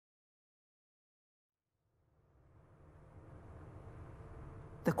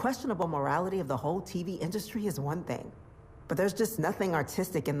the questionable morality of the whole TV industry is one thing, but there's just nothing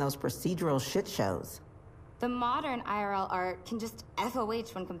artistic in those procedural shit shows. The modern IRL art can just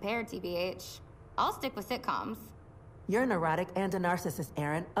FOH when compared, TBH. I'll stick with sitcoms. You're neurotic and a narcissist,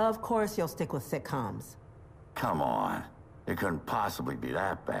 Aaron. Of course you'll stick with sitcoms. Come on. It couldn't possibly be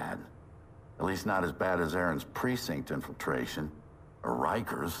that bad. At least not as bad as Aaron's precinct infiltration. Or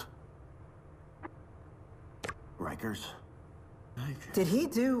Riker's. Rikers? Did he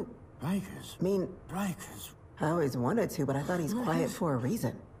do... Rikers? I mean... Rikers? I always wanted to, but I thought he's quiet for a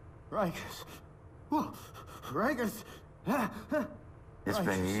reason. Rikers? Whoa! Rikers! It's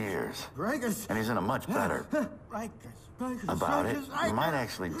been years. Rikers! And he's in a much better... Rikers! About it, you might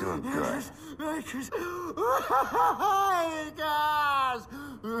actually do it good. Rikers! Rikers!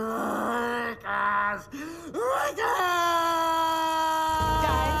 Rikers! Rikers!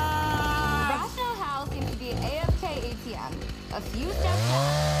 Guys, Rational Hal seems to be AFK ATM. A few steps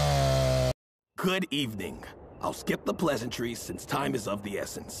back. Good evening. I'll skip the pleasantries since time is of the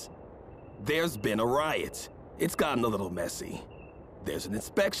essence. There's been a riot. It's gotten a little messy. There's an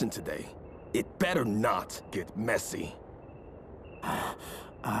inspection today. It better not get messy.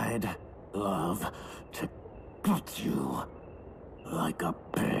 I'd love to gut you like a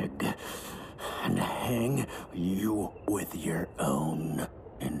pig and hang you with your own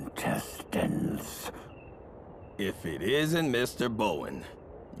intestines. If it isn't Mr. Bowen,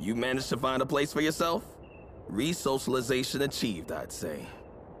 you managed to find a place for yourself? Resocialization achieved, I'd say.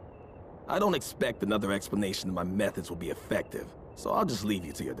 I don't expect another explanation of my methods will be effective, so I'll just leave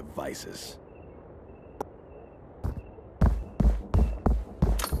you to your devices.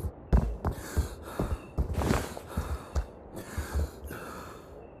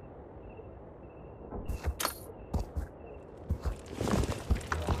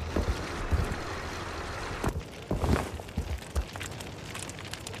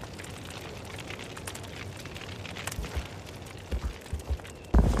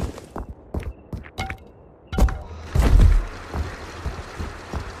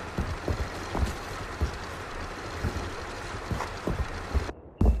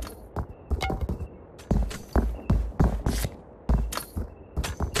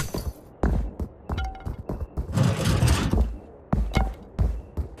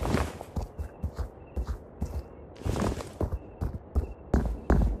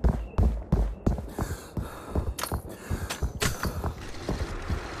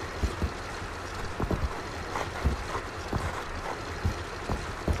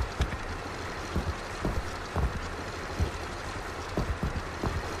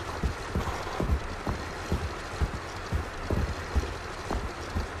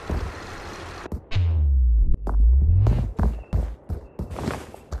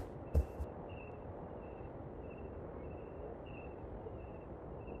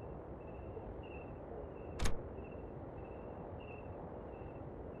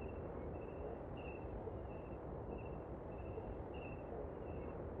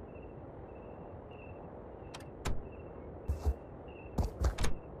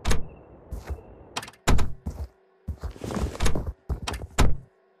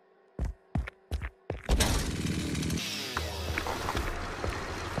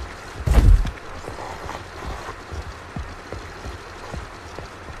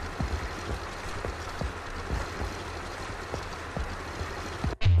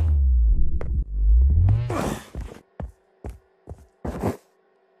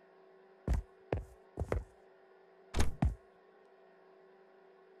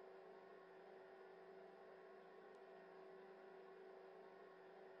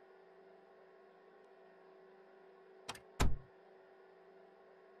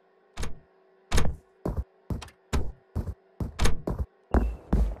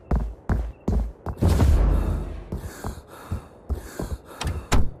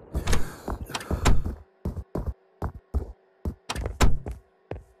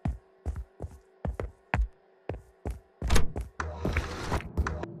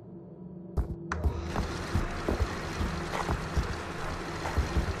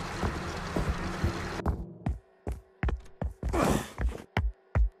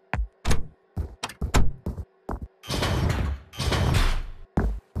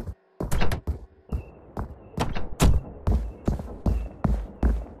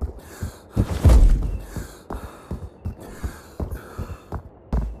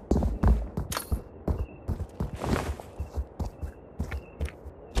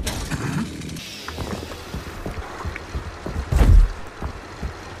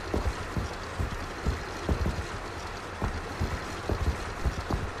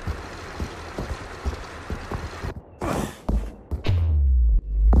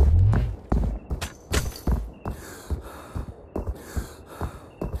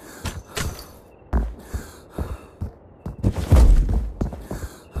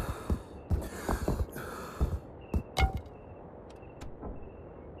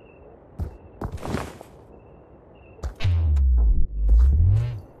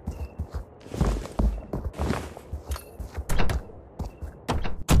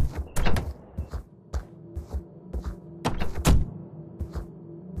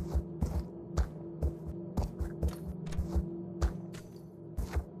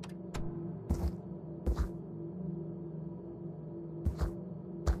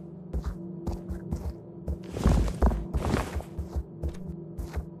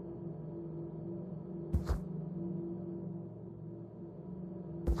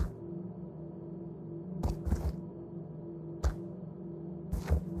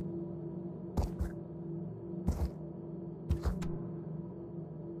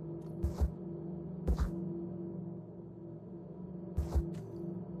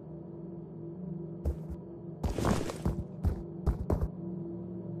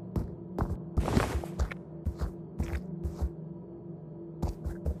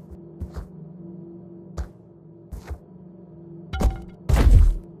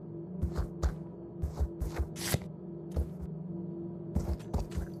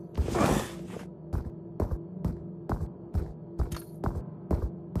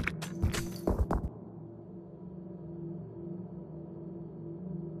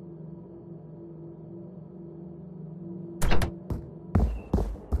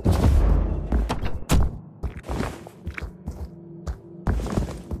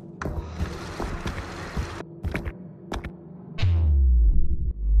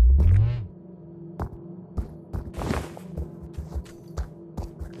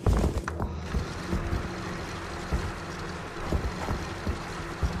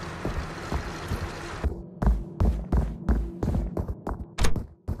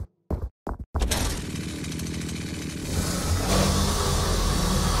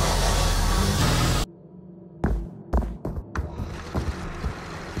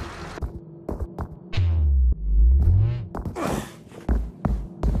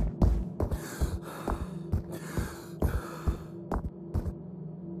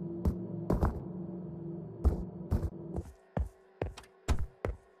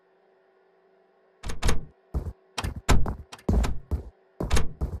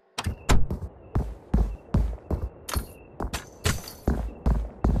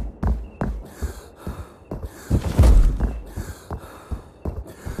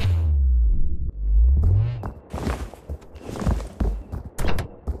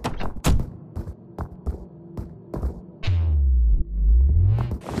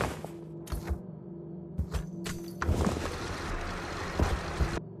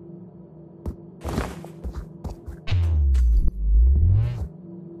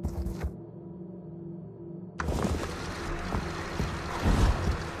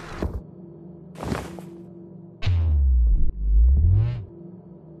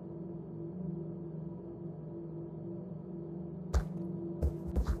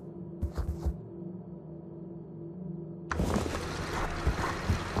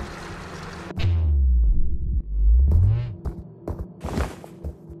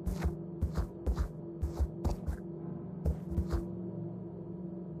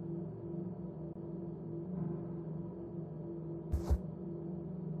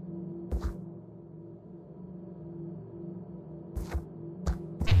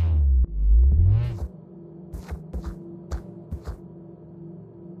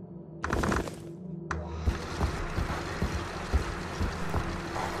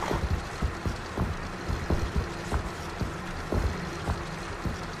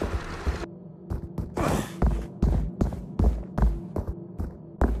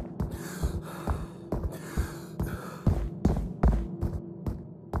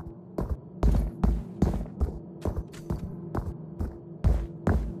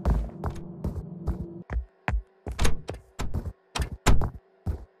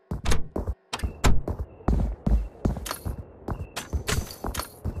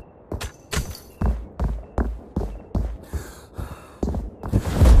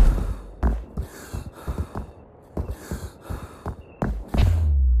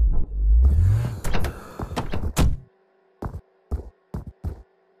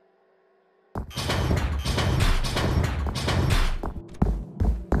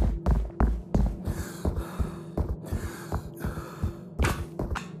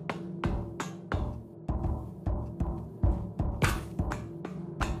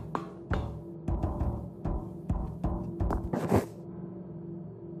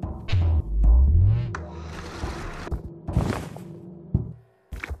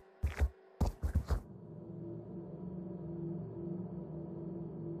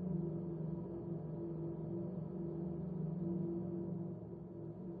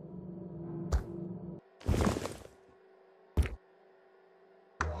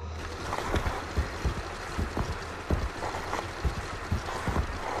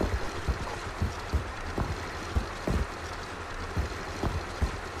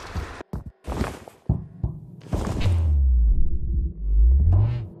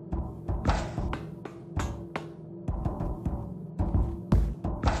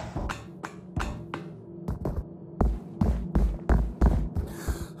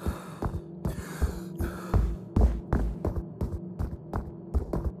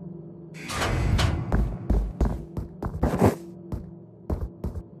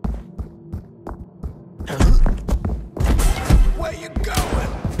 you going?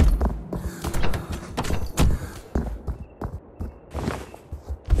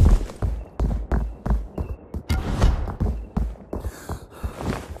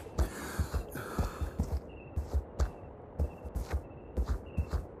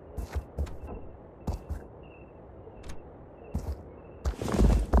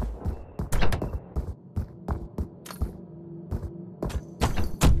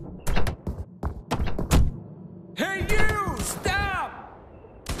 Hey, you! Stop!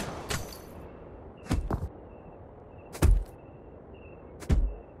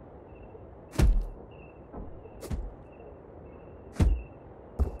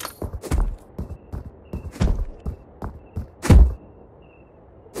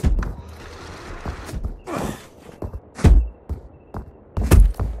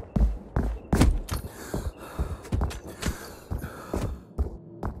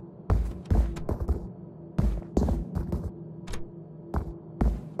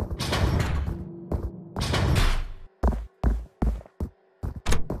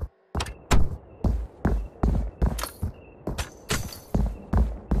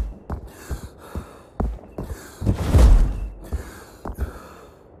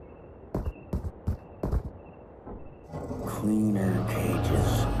 Cleaner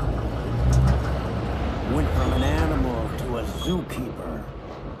cages. Went from an animal to a zookeeper.